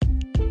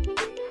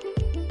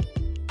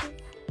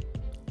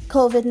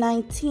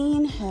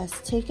COVID-19 has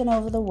taken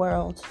over the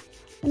world.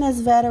 And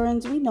as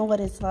veterans, we know what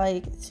it's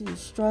like to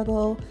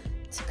struggle,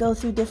 to go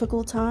through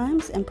difficult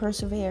times and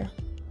persevere.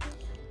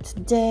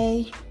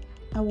 Today,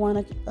 I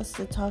want us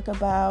to talk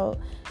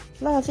about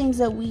a lot of things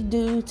that we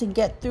do to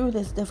get through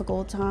this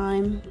difficult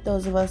time.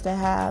 Those of us that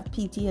have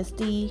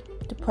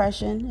PTSD,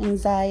 depression,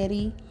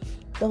 anxiety,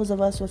 those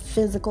of us with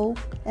physical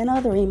and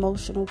other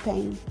emotional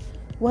pain.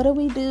 What do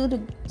we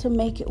do to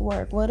make it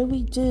work? What do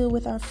we do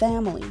with our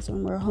families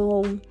when we're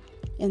home,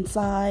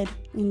 inside,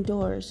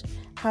 indoors?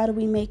 How do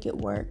we make it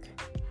work?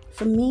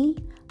 For me,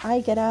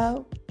 I get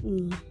out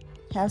and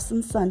have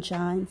some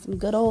sunshine, some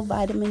good old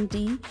vitamin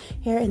D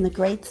here in the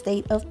great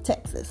state of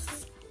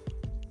Texas.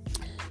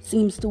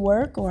 Seems to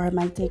work, or I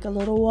might take a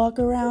little walk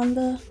around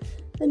the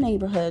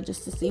neighborhood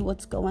just to see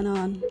what's going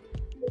on.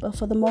 But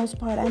for the most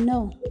part, I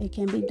know it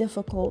can be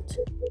difficult,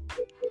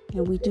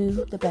 and we do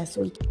the best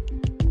we can.